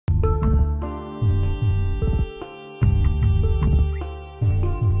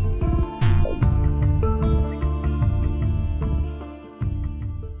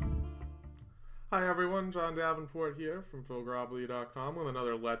Hi everyone, John Davenport here from photography.com with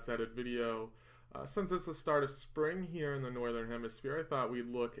another Let's Edit video. Since it's the start of spring here in the Northern Hemisphere, I thought we'd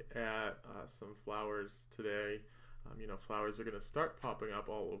look at some flowers today. Flowers are going to start popping up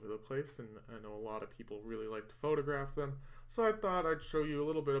all over the place, and I know a lot of people really like to photograph them. So I thought I'd show you a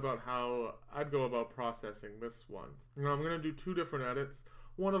little bit about how I'd go about processing this one. I'm going to do two different edits.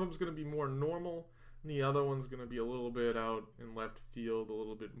 One of them is going to be more normal, and the other one's going to be a little bit out in left field, a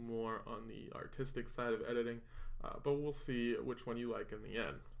little bit more on the artistic side of editing, but we'll see which one you like in the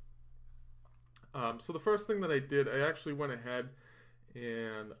end. So the first thing that I did, I actually went ahead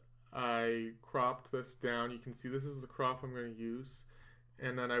and I cropped this down. You can see this is the crop I'm going to use,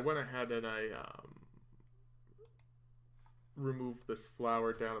 and then I went ahead and I removed this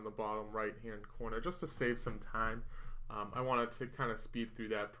flower down in the bottom right hand corner just to save some time. I wanted to kind of speed through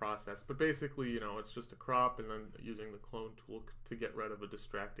that process, but basically, it's just a crop and then using the clone tool to get rid of a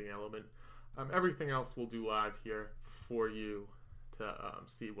distracting element. Everything else we'll do live here for you to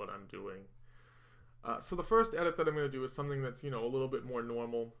see what I'm doing. So the first edit that I'm going to do is something that's, a little bit more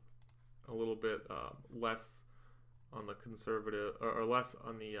normal, a little bit less on the conservative, or less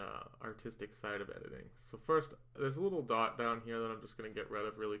on the artistic side of editing. So first, there's a little dot down here that I'm just going to get rid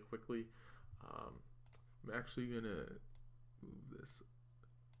of really quickly. I'm actually going to move this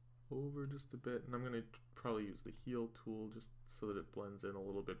over just a bit, and I'm going to probably use the heal tool just so that it blends in a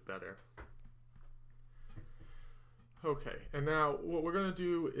little bit better. Okay, and now what we're going to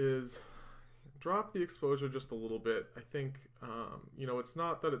do is drop the exposure just a little bit. I think, it's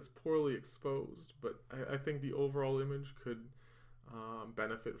not that it's poorly exposed, but I think the overall image could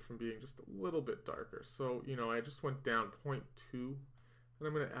benefit from being just a little bit darker. So, I just went down 0.2. And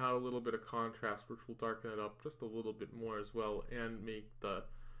I'm going to add a little bit of contrast, which will darken it up just a little bit more as well, and make the,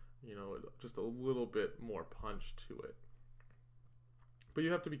 just a little bit more punch to it. But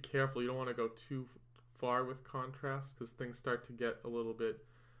you have to be careful. You don't want to go too far with contrast, because things start to get a little bit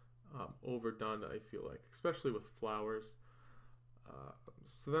overdone, I feel like, especially with flowers.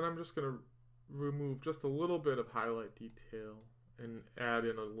 So then I'm just going to remove just a little bit of highlight detail and add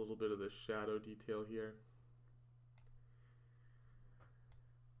in a little bit of the shadow detail here.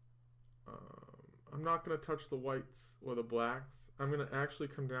 I'm not going to touch the whites or the blacks. I'm going to actually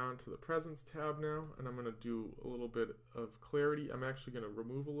come down to the Presence tab now, and I'm going to do a little bit of clarity. I'm actually going to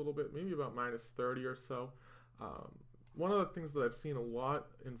remove a little bit, maybe about -30 or so. One of the things that I've seen a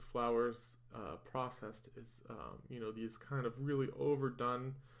lot in flowers processed is, these kind of really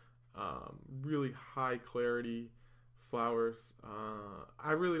overdone, really high clarity flowers.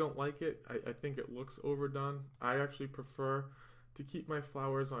 I really don't like it. I think it looks overdone. I actually prefer to keep my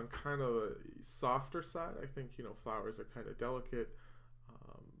flowers on kind of the softer side. I think, flowers are kind of delicate,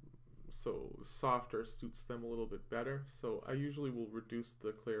 so softer suits them a little bit better. So I usually will reduce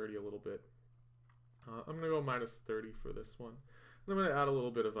the clarity a little bit. I'm going to go -30 for this one. And I'm going to add a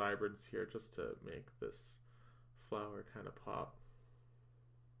little bit of vibrance here just to make this flower kind of pop.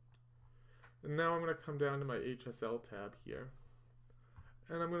 And now I'm going to come down to my HSL tab here.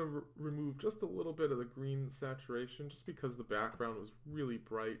 And I'm going to remove just a little bit of the green saturation, just because the background was really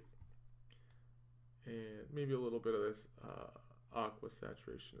bright. And maybe a little bit of this aqua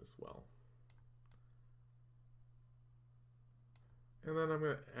saturation as well. And then I'm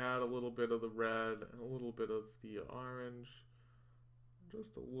going to add a little bit of the red and a little bit of the orange.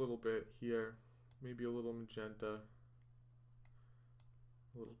 Just a little bit here. Maybe a little magenta.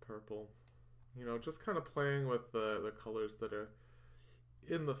 A little purple. Just kind of playing with the colors that are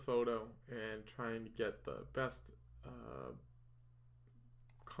in the photo and trying to get the best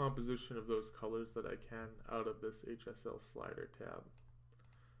composition of those colors that I can out of this HSL slider tab.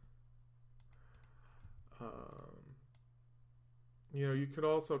 You could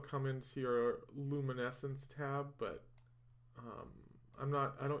also come into your luminescence tab, but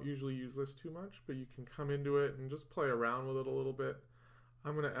I don't usually use this too much, but you can come into it and just play around with it a little bit.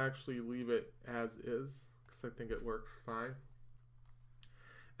 I'm going to actually leave it as is because I think it works fine.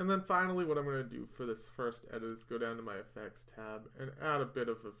 And then finally, what I'm going to do for this first edit is go down to my effects tab and add a bit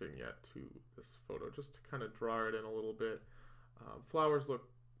of a vignette to this photo, just to kind of draw it in a little bit. Flowers look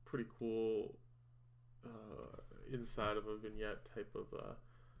pretty cool inside of a vignette type of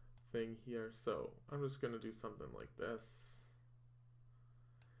thing here, so I'm just going to do something like this.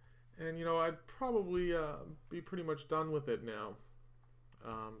 And I'd probably be pretty much done with it now.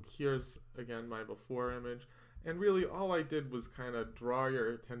 Here's again my before image, and really all I did was kind of draw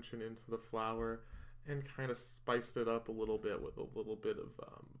your attention into the flower and kind of spiced it up a little bit with a little bit of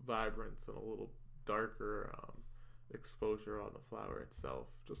vibrance and a little darker exposure on the flower itself,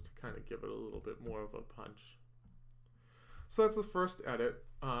 just to kind of give it a little bit more of a punch. So that's the first edit.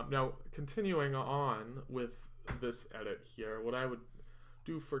 Now, continuing on with this edit here, what I would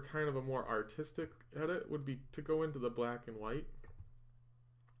do for kind of a more artistic edit would be to go into the black and white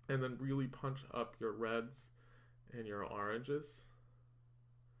and then really punch up your reds and your oranges.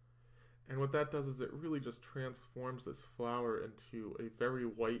 And what that does is it really just transforms this flower into a very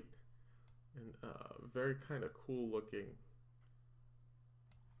white and very kind of cool looking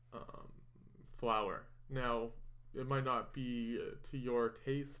flower. Now, it might not be to your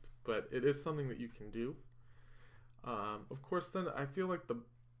taste, but it is something that you can do. Of course, then I feel like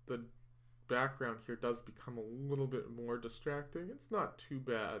the background here does become a little bit more distracting. It's not too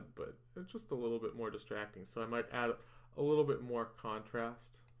bad, but it's just a little bit more distracting. So I might add a little bit more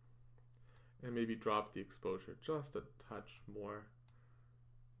contrast and maybe drop the exposure just a touch more,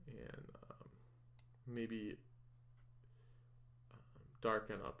 and maybe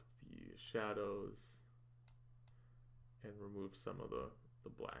darken up the shadows and remove some of the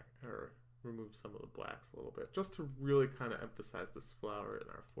black, or remove some of the blacks a little bit, just to really kind of emphasize this flower in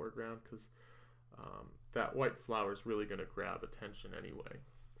our foreground, because that white flower is really going to grab attention anyway.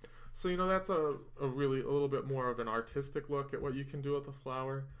 So, you know, that's a little bit more of an artistic look at what you can do with the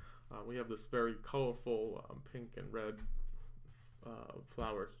flower. We have this very colorful pink and red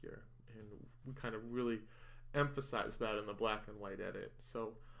flower here, and we kind of really emphasize that in the black and white edit.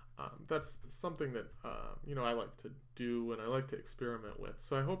 So that's something that you know, I like to do and I like to experiment with.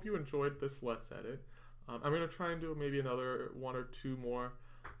 So I hope you enjoyed this Let's Edit. I'm going to try and do maybe another 1 or 2 more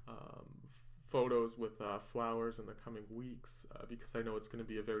photos with flowers in the coming weeks, because I know it's going to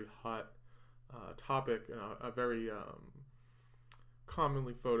be a very hot topic and a very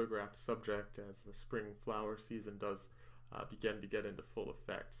commonly photographed subject as the spring flower season does begin to get into full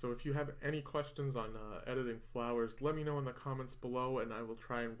effect. So if you have any questions on editing flowers, let me know in the comments below, and I will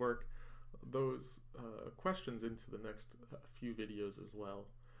try and work those questions into the next few videos as well.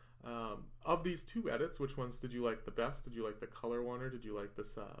 Of these 2 edits, which ones did you like the best? Did you like the color one, or did you like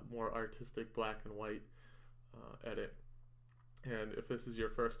this more artistic black and white edit? And if this is your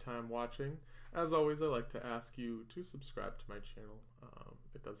first time watching, as always, I like to ask you to subscribe to my channel.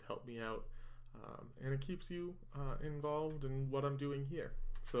 It does help me out, and it keeps you involved in what I'm doing here.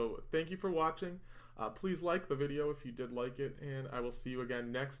 So thank you for watching. Please like the video if you did like it, and I will see you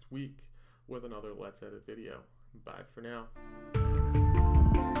again next week with another Let's Edit video. Bye for now.